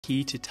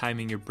Key to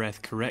timing your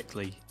breath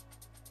correctly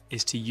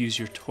is to use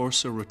your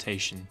torso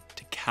rotation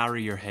to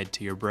carry your head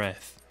to your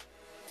breath.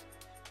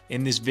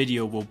 In this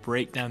video, we'll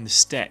break down the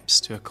steps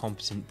to a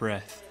competent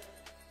breath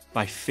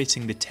by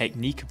fitting the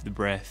technique of the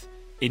breath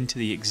into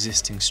the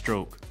existing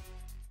stroke.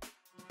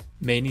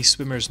 Many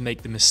swimmers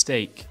make the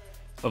mistake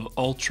of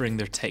altering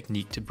their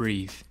technique to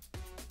breathe.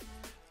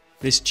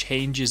 This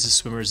changes the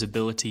swimmer's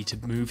ability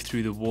to move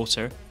through the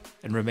water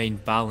and remain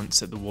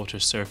balanced at the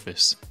water's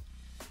surface.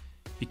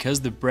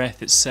 Because the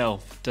breath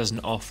itself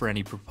doesn't offer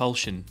any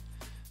propulsion,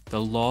 the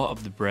law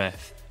of the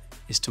breath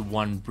is to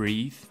 1.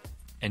 Breathe,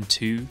 and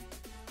 2.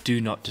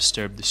 Do not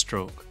disturb the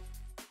stroke.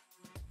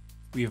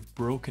 We have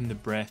broken the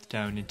breath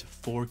down into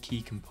 4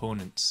 key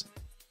components.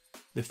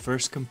 The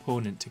first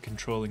component to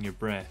controlling your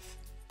breath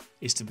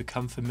is to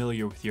become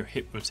familiar with your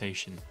hip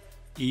rotation,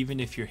 even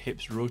if your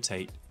hips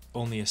rotate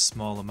only a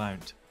small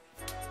amount.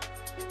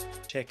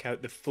 Check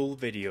out the full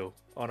video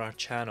on our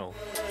channel